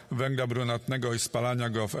węgla brunatnego i spalania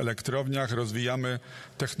go w elektrowniach. Rozwijamy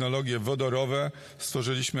technologie wodorowe.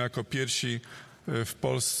 Stworzyliśmy jako pierwsi w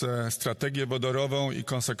Polsce strategię wodorową i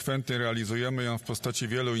konsekwentnie realizujemy ją w postaci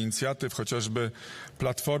wielu inicjatyw, chociażby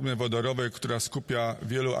platformy wodorowej, która skupia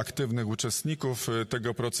wielu aktywnych uczestników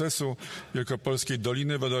tego procesu, Wielkopolskiej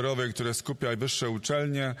Doliny Wodorowej, które skupia wyższe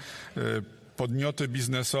uczelnie, podmioty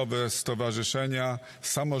biznesowe, stowarzyszenia,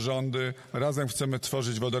 samorządy. Razem chcemy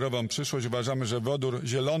tworzyć wodorową przyszłość. Uważamy, że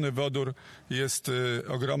zielony wodór jest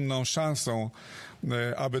ogromną szansą,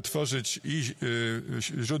 aby tworzyć i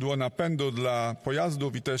źródło napędu dla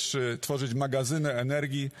pojazdów i też tworzyć magazyny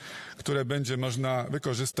energii, które będzie można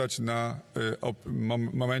wykorzystać na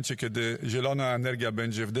momencie, kiedy zielona energia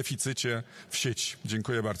będzie w deficycie w sieci.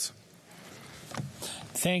 Dziękuję bardzo.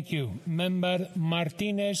 Thank you. Member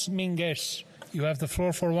Martínez Minguez, you have the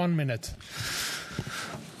floor for 1 minute.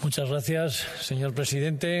 Muchas gracias, señor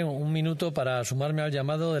presidente. Un minuto para sumarme al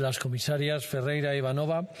llamado de las comisarias Ferreira y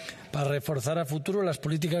Ivanova para reforzar a futuro las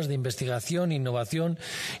políticas de investigación, innovación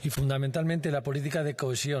y fundamentalmente la política de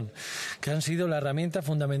cohesión, que han sido la herramienta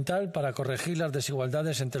fundamental para corregir las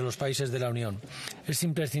desigualdades entre los países de la Unión. Es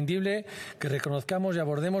imprescindible que reconozcamos y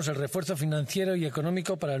abordemos el refuerzo financiero y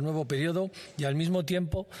económico para el nuevo periodo y al mismo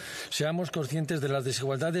tiempo seamos conscientes de las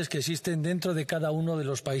desigualdades que existen dentro de cada uno de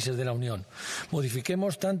los países de la Unión.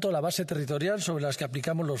 Modifiquemos tanto la base territorial sobre las que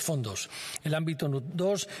aplicamos los fondos. El ámbito NUT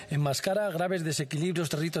 2 enmascara graves desequilibrios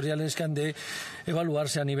territoriales que han de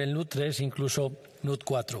evaluarse a nivel NUT 3, incluso NUT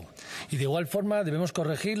 4. Y de igual forma debemos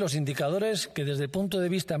corregir los indicadores que desde el punto de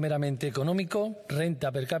vista meramente económico,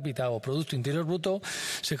 renta per cápita o Producto Interior Bruto,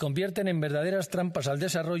 se convierten en verdaderas trampas al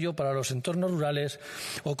desarrollo para los entornos rurales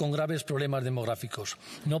o con graves problemas demográficos.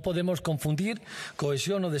 No podemos confundir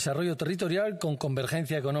cohesión o desarrollo territorial con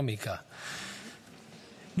convergencia económica.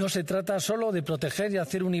 No se trata solo de proteger y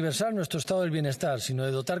hacer universal nuestro estado del bienestar, sino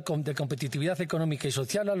de dotar de competitividad económica y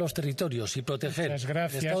social a los territorios y proteger el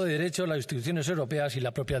Estado de Derecho, las instituciones europeas y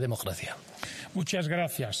la propia democracia. Muchas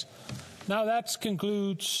gracias. Now that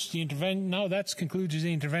concludes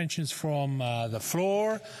the interventions from the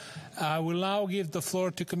floor. I will now give the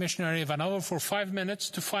floor to Commissioner Ivanova for 5 minutes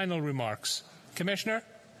to final remarks. Commissioner?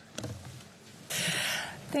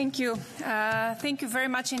 Thank you. Thank you very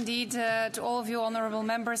much indeed to all of you honourable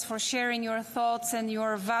members for sharing your thoughts and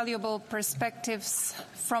your valuable perspectives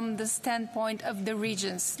from the standpoint of the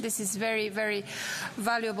regions. This is very, very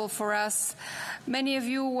valuable for us. Many of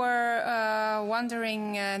you were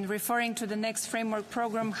wondering and referring to the next framework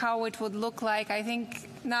program, how it would look like. I think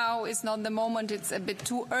now is not the moment. It's a bit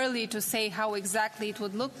too early to say how exactly it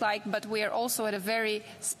would look like, but we are also at a very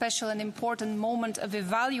special and important moment of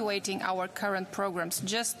evaluating our current programs.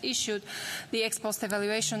 Just issued the ex post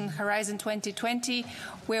evaluation Horizon 2020.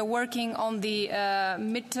 We're working on the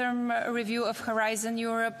midterm review of Horizon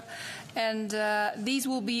Europe. And these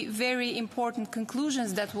will be very important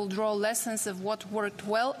conclusions that will draw lessons of what worked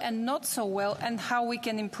well and not so well and how we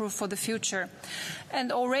can improve for the future.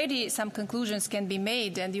 And already some conclusions can be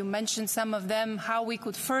made, and you mentioned some of them, how we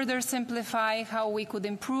could further simplify, how we could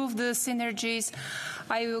improve the synergies.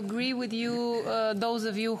 I agree with you, those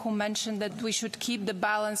of you who mentioned that we should keep the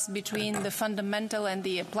balance between the fundamental and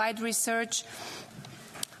the applied research.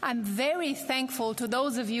 I'm very thankful to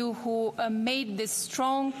those of you who made this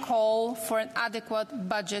strong call for an adequate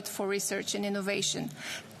budget for research and innovation.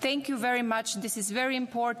 Thank you very much. This is very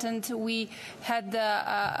important. We had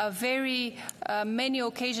very many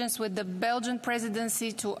occasions with the Belgian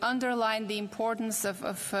presidency to underline the importance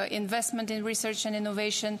of investment in research and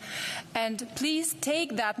innovation. And please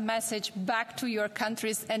take that message back to your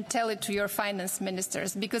countries and tell it to your finance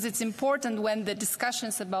ministers, because it's important when the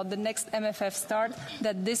discussions about the next MFF start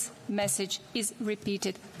that this message is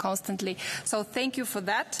repeated constantly. So thank you for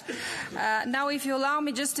that. Now, if you allow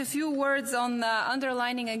me just a few words on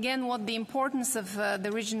underlining again what the importance of the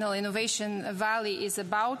Regional Innovation Valley is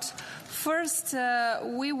about. First,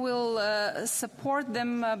 we will support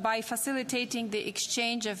them by facilitating the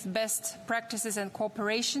exchange of best practices and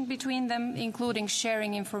cooperation between them, including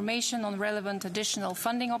sharing information on relevant additional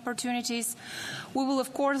funding opportunities. We will,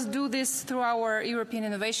 of course, do this through our European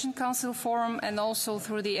Innovation Council Forum and also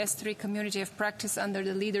through the S3 Community of Practice under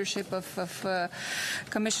the leadership of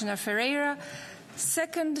Commissioner Ferreira.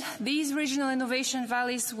 Second, these regional innovation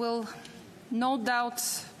valleys will no doubt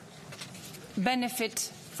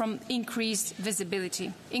benefit from increased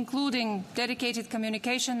visibility, including dedicated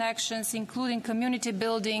communication actions, including community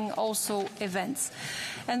building, also events.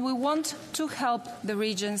 And we want to help the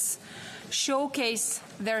regions showcase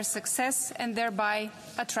their success and thereby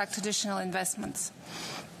attract additional investments.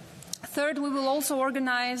 Third, we will also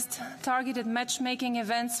organize targeted matchmaking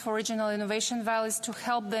events for regional innovation valleys to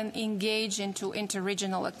help them engage into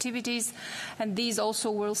interregional activities, and these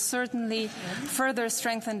also will certainly further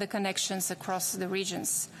strengthen the connections across the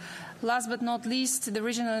regions. Last but not least, the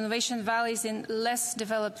regional innovation valleys in less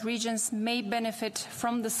developed regions may benefit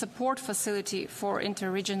from the support facility for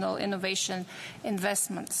interregional innovation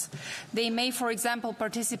investments. They may, for example,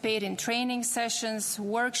 participate in training sessions,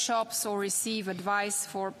 workshops, or receive advice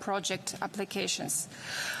for project applications.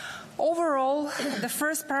 Overall, the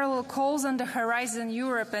first parallel calls under Horizon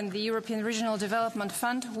Europe and the European Regional Development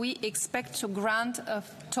Fund, we expect to grant a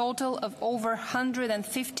total of over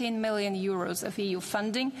 115 million euros of EU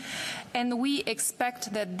funding, and we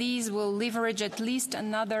expect that these will leverage at least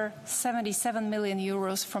another 77 million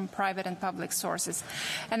euros from private and public sources.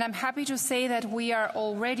 And I'm happy to say that we are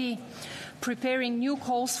already preparing new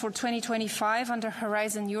calls for 2025 under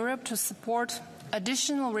Horizon Europe to support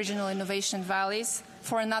additional regional innovation valleys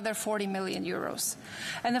for another 40 million euros.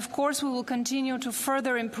 And of course, we will continue to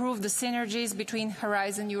further improve the synergies between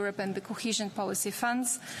Horizon Europe and the cohesion policy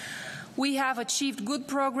funds. We have achieved good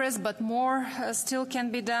progress, but more still can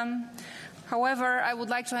be done. However, I would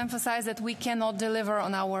like to emphasize that we cannot deliver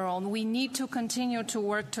on our own. We need to continue to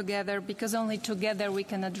work together, because only together we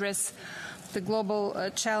can address the global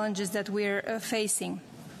challenges that we're facing.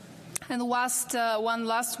 And one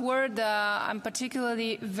last word, I'm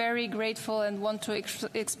particularly very grateful and want to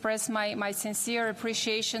express my sincere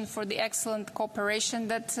appreciation for the excellent cooperation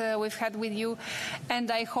that we've had with you,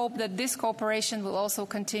 and I hope that this cooperation will also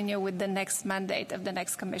continue with the next mandate of the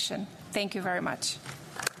next Commission. Thank you very much.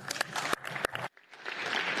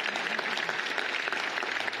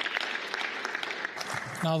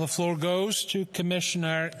 Now the floor goes to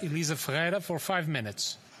Commissioner Elisa Ferreira for 5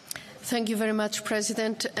 minutes. Thank you very much,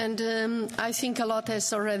 President. And I think a lot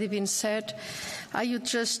has already been said. I would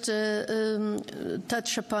just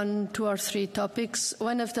touch upon 2 or 3 topics.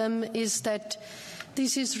 One of them is that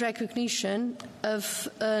this is recognition of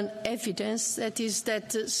evidence, that is that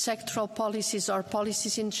sectoral policies or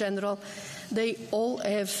policies in general, they all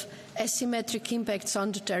have asymmetric impacts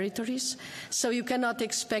on the territories. So you cannot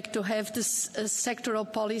expect to have this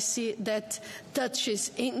sectoral policy that touches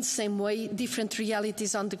in the same way different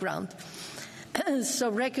realities on the ground. So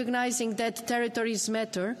recognizing that territories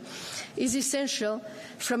matter is essential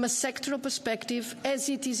from a sectoral perspective, as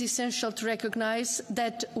it is essential to recognize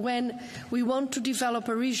that when we want to develop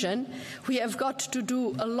a region, we have got to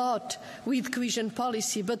do a lot with cohesion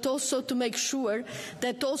policy, but also to make sure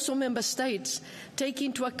that also member states take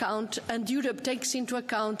into account, and Europe takes into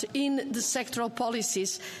account in the sectoral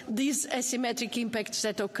policies, these asymmetric impacts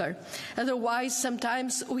that occur. Otherwise,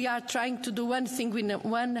 sometimes we are trying to do one thing with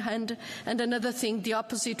one hand and another thing the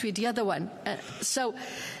opposite with the other one. So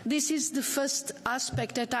this is the first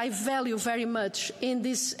aspect that I value very much in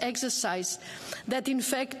this exercise, that in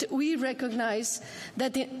fact we recognize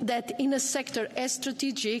that in a sector as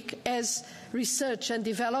strategic as research and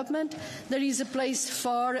development, there is a place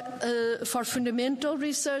for fundamental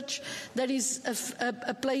research, there is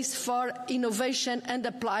a place for innovation and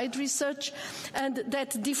applied research, and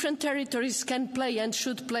that different territories can play and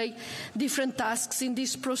should play different tasks in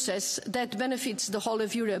this process that benefits the whole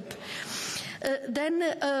of Europe.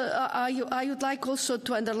 I would like also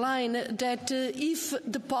to underline that if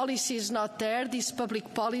the policy is not there, this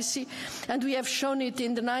public policy, and we have shown it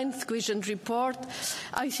in the 9th Cohesion report,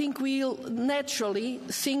 I think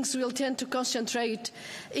things will tend to concentrate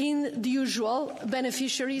in the usual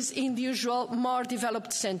beneficiaries, in the usual more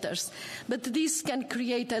developed centres. But this can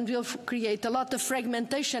create and will create a lot of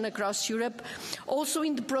fragmentation across Europe, also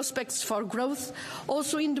in the prospects for growth,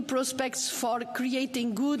 also in the prospects for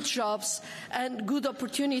creating good jobs and good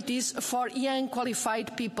opportunities for young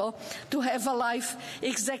qualified people to have a life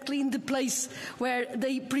exactly in the place where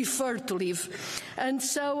they prefer to live. And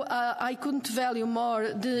so I couldn't value more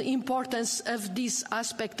the importance of this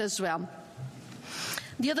aspect as well.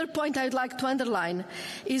 The other point I'd like to underline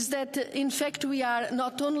is that, in fact, we are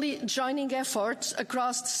not only joining efforts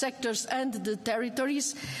across the sectors and the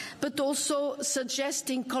territories, but also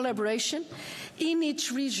suggesting collaboration in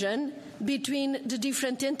each region between the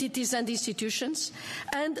different entities and institutions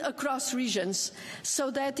and across regions,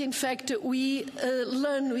 so that in fact we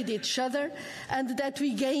learn with each other and that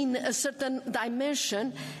we gain a certain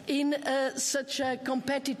dimension in such a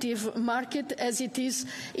competitive market as it is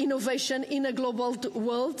innovation in a global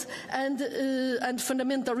world and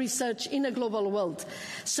fundamental research in a global world.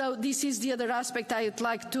 So this is the other aspect I would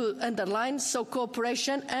like to underline, so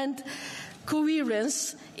cooperation and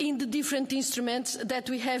coherence in the different instruments that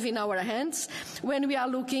we have in our hands when we are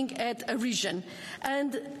looking at a region.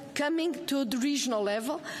 And coming to the regional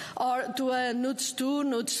level, or to a NUTS 2,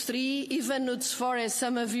 NUTS 3, even NUTS 4, as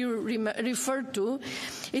some of you referred to,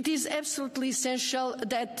 it is absolutely essential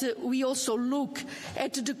that we also look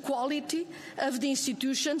at the quality of the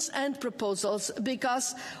institutions and proposals,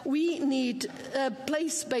 because we need a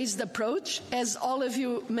place-based approach, as all of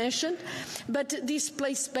you mentioned, but this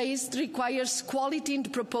place-based requires quality in the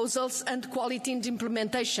proposals and quality in the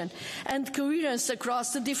implementation, and coherence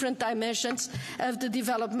across the different dimensions of the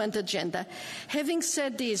development agenda. Having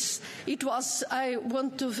said this, I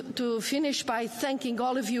want to finish by thanking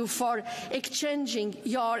all of you for exchanging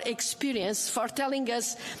your experience, for telling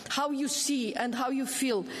us how you see and how you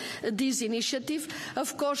feel this initiative.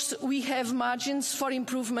 Of course, we have margins for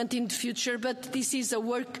improvement in the future, but this is a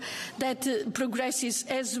work that progresses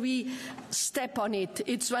as we step on it.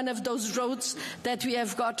 It's one of those roads that we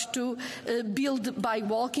have got to build by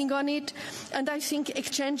walking on it, and I think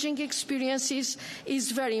exchanging experiences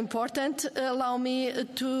is very important. Allow me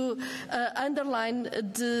to underline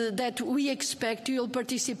that we expect you will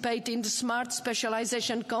participate in the Smart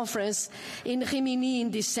Specialisation Conference in Rimini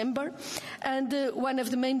in December, and one of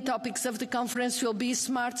the main topics of the conference will be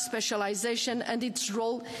smart specialisation and its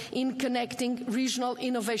role in connecting regional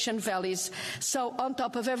innovation valleys. So on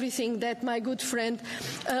top of everything that my good friend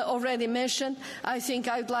already mentioned, I think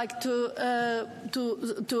I'd like to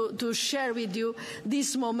share with you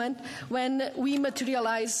this moment when we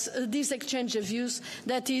materialize this exchange of views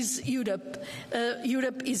that is Europe.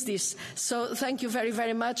 Europe is this. So thank you very,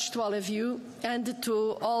 very much to all of you and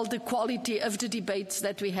to all the quality of the debates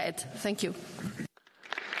that we had. Thank you.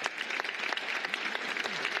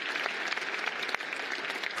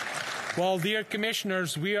 Well, dear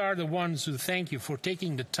commissioners, we are the ones who thank you for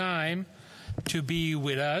taking the time to be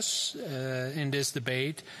with us in this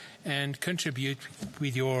debate and contribute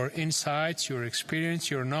with your insights, your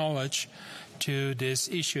experience, your knowledge to this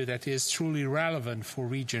issue that is truly relevant for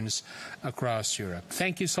regions across Europe.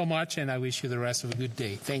 Thank you so much, and I wish you the rest of a good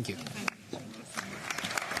day. Thank you.